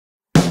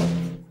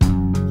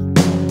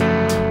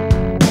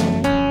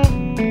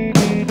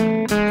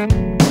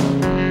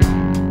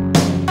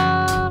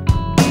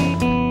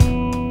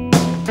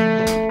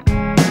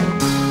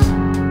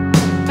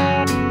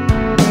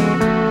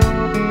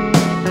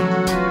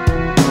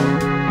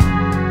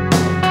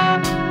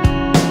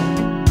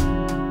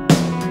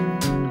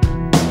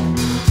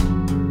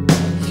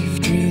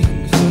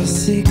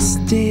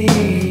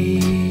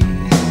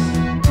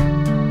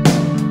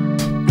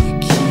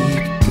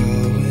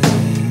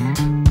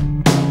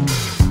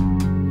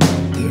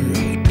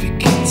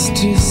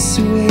to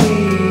sway,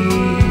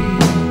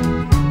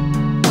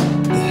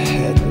 the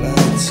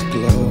headlights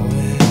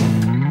glowing,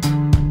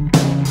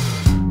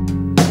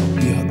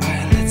 your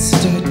eyelids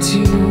start to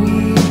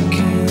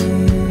weaken,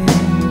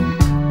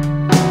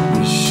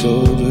 your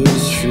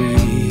shoulders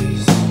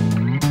freeze,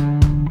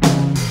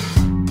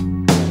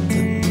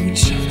 the moon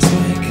shines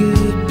like a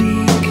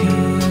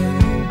beacon,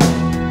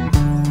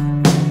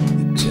 a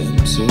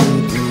gentle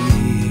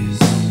breeze.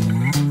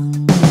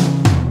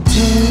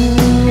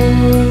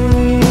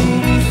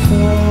 Don't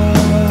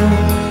fall.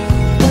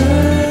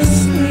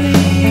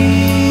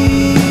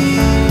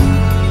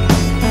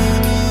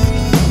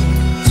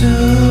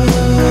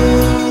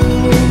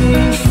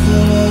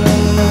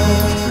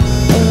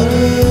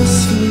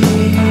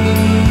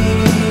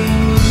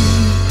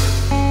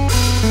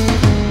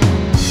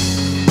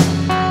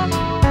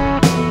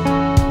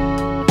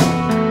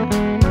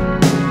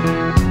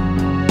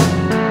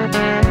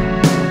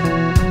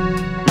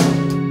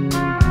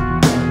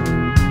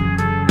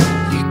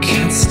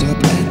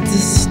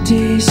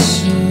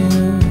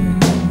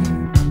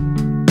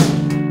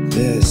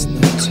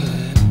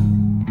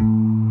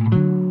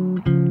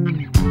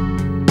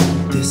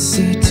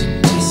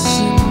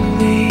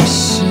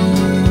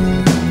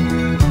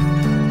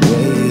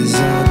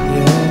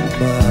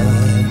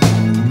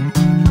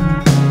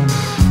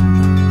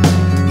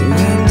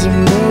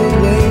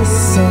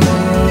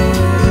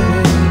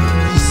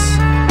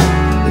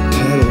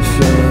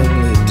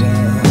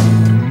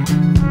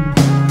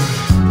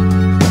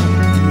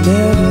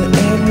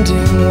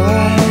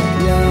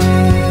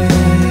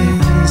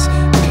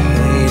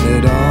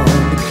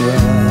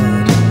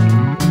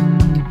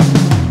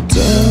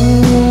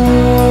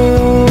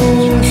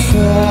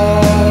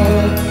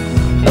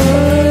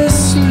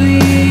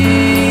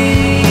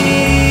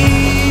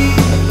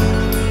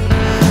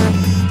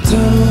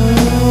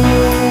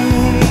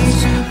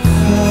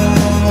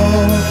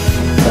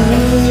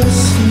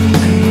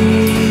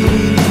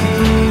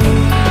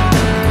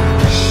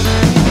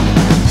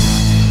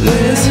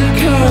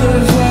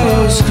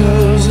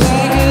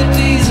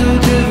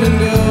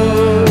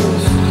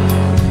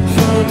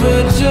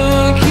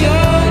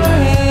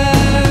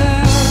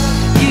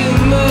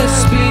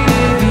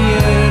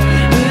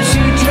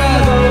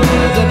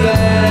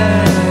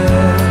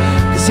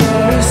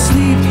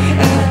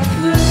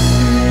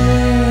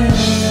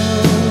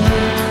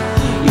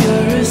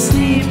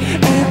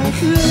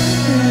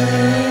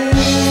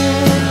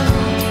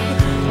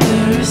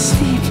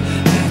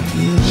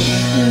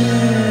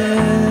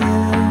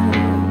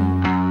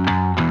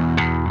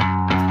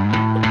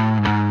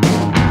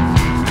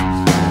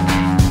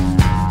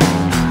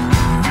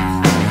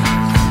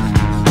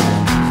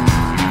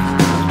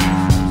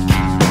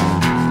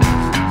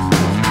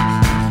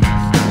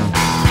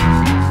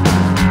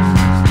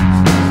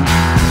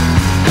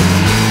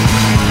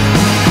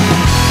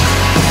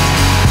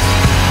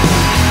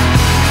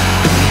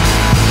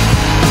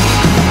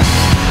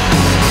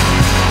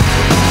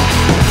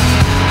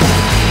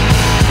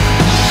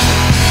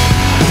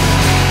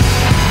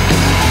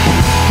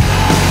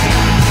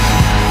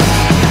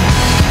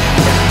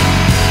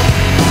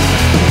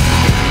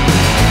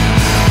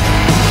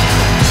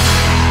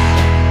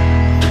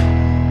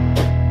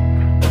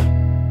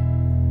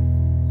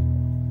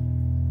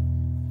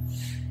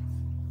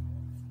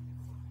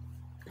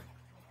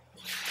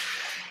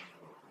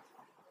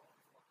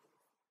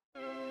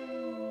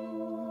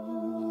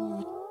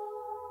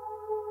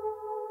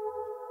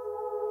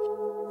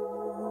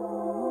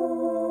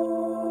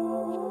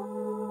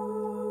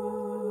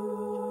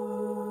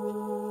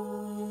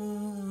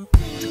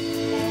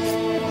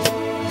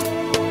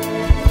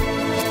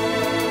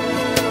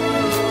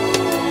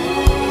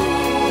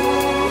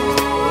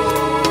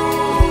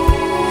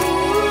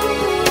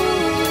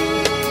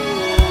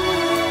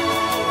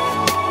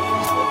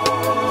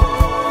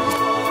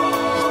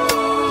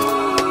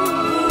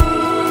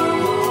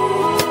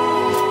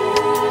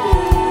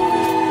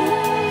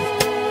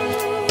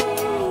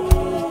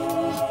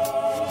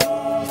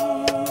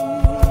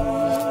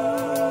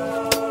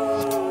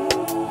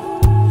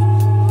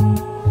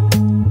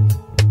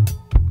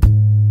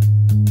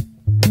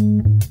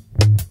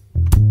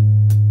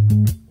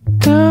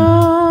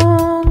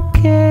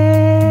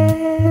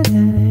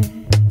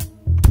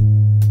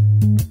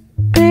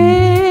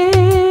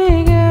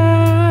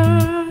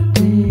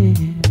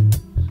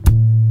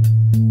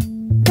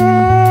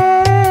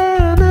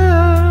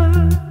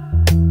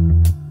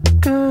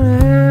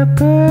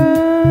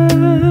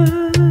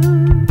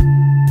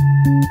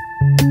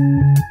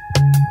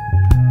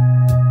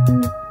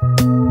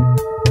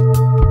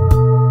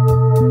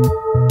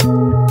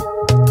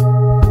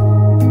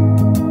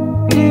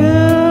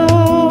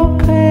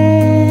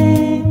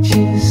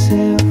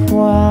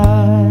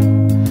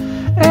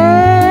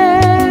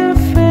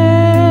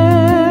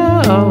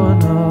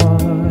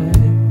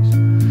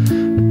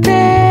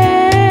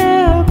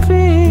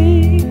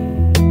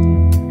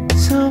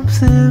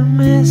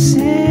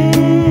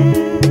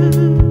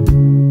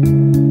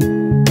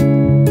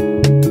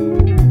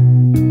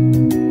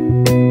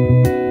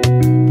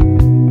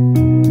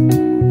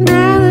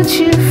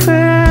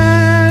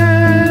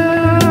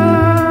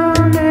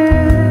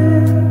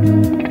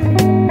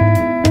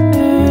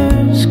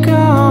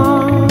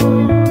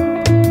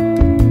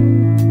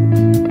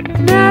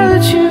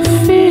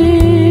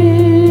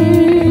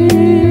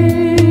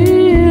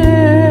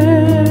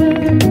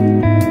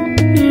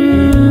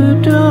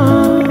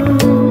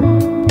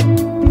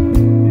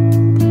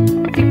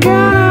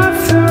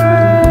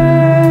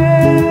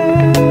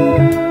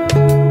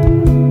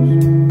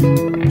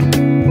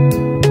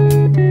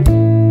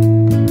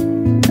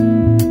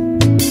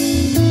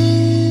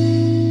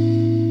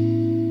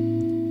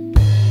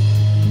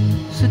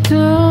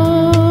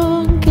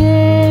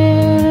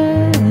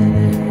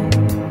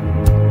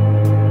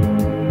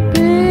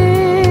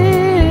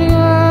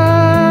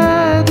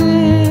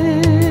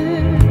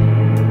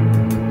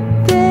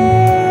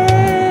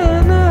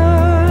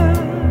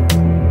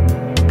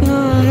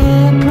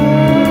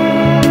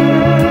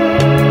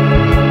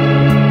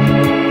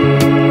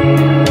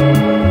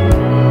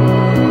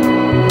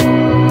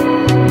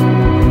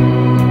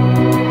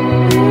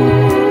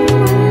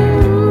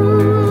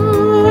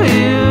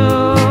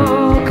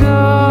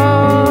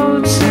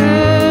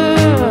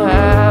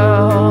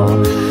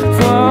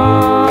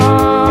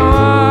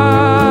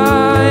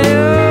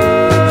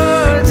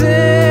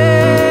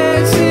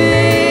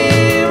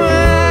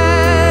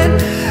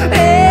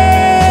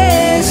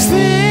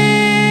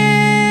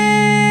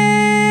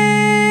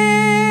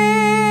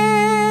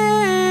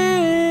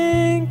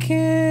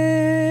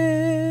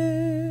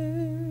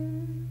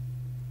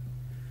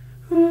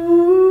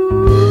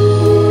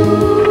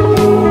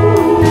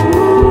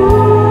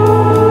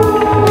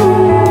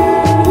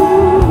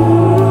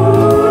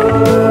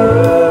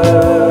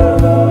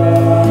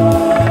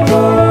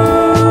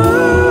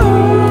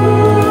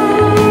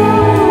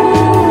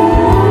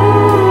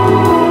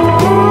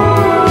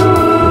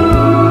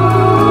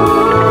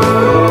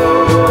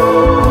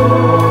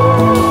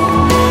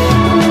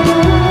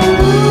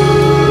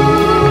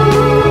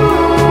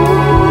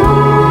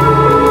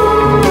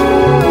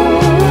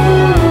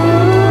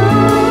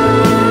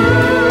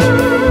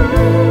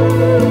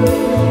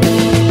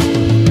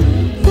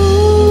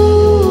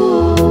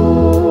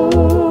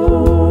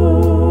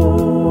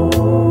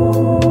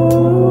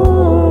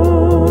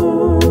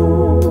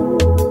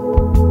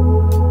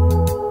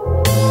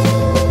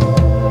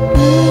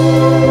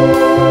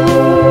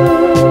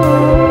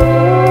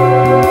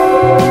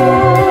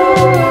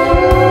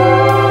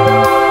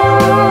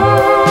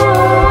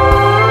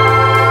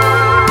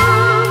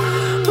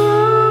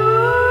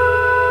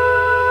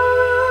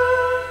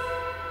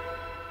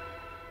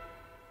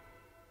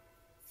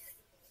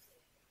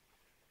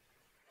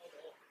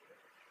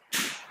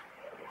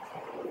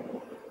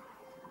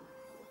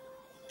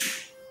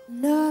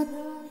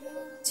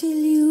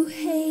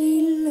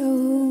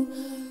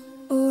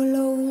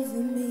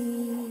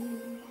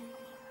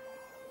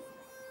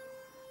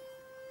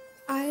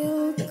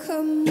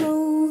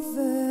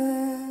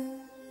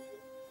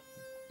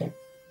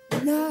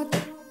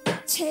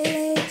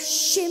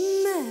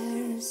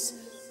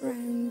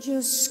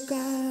 Just go,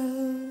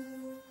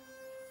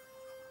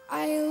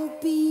 I'll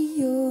be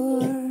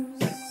yours.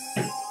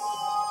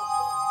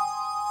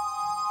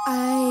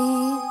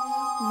 I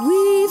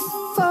weave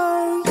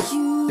for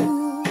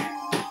you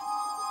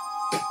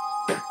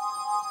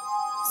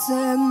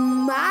the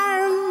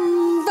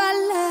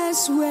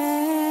marvelous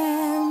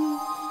web,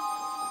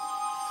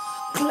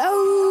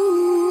 glow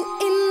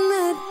in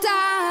the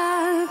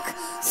dark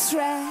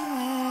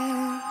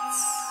threads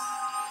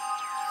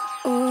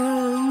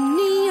or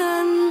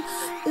neon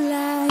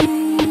light.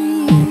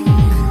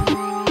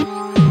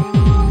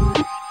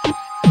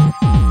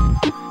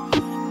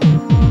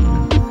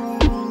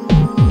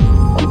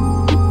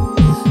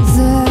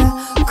 The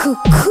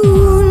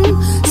cocoon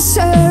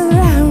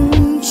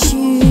surrounds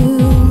you,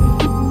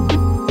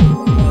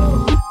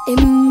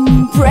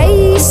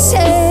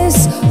 embraces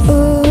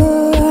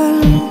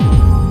all,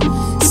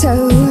 so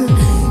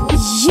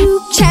you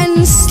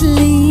can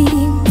sleep.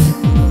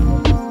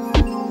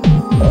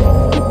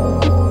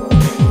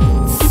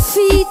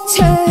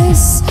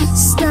 Fetus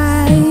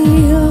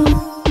style,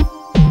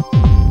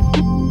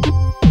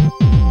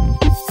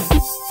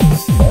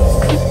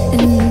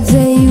 and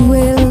they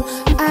will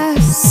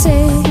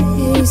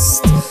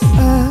assist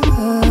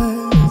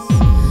us,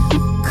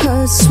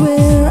 'cause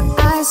we're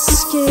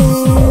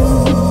asking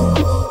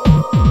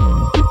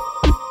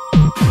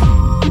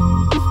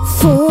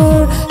for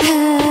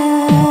help.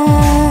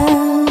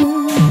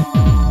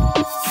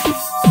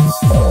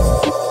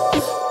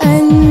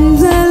 And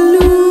the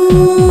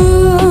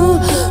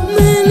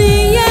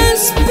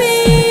luminous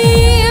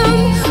beam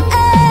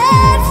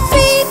it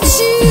feeds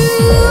you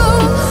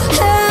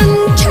and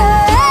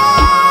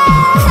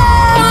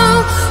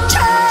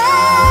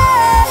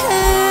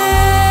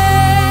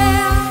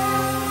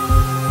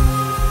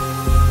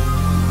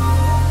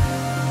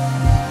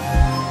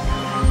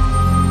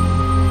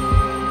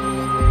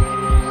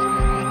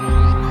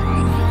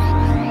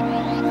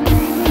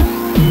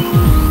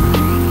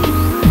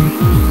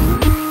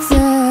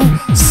the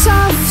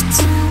soft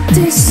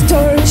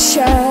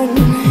distortion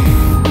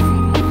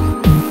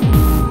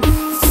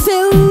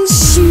fills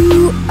you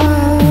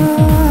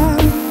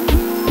up,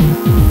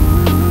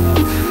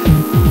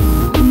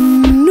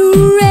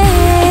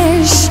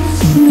 nourish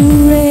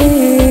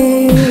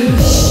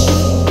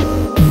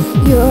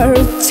your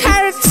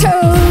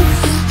turtle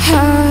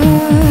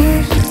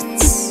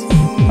hearts,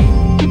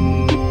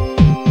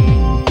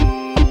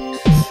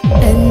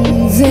 and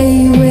they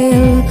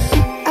will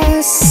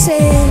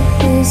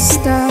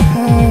assist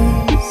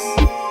us,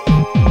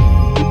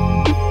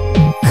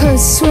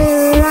 'cause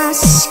we're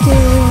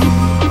asking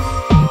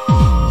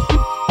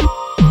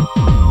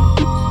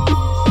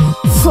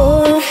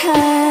for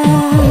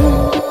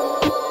help.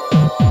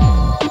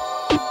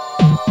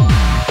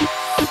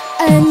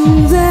 And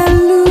the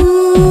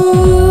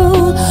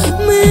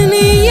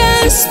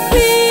luminous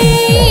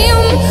beam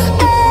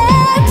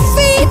it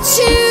feeds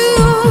you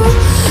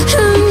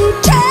and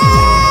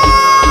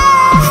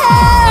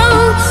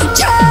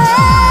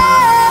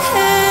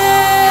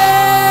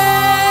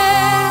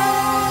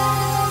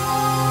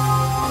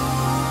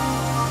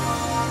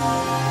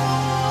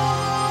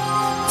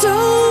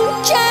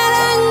don't get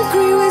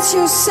angry with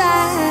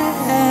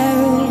yourself.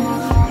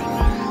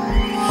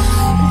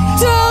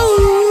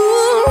 Don't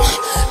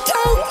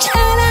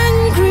get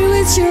angry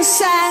with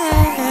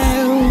yourself.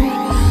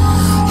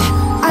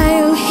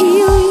 I'll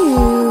heal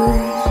you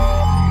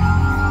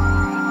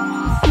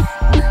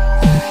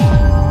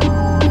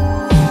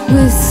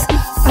with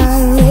a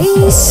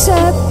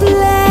razor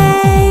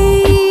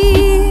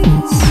blade.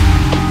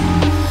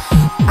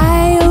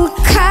 I'll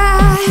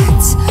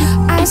cut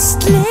a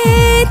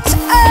slit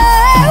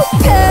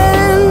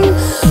open,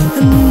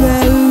 and the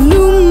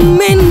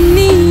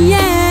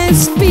luminous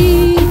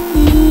beam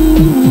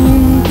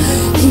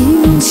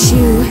heals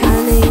you,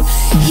 honey,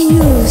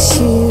 heals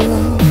you.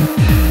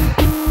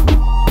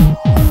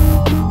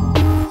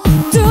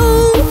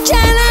 Don't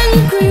get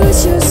angry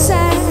with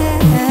yourself.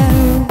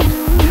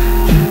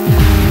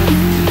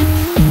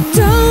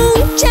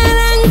 Don't get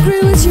angry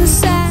with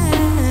yourself.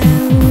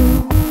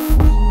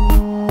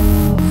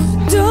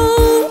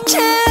 Don't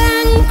get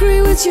angry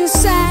with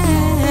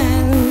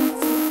yourself.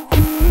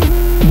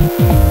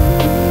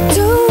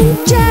 Don't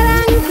get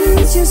angry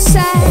with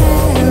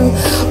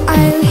yourself.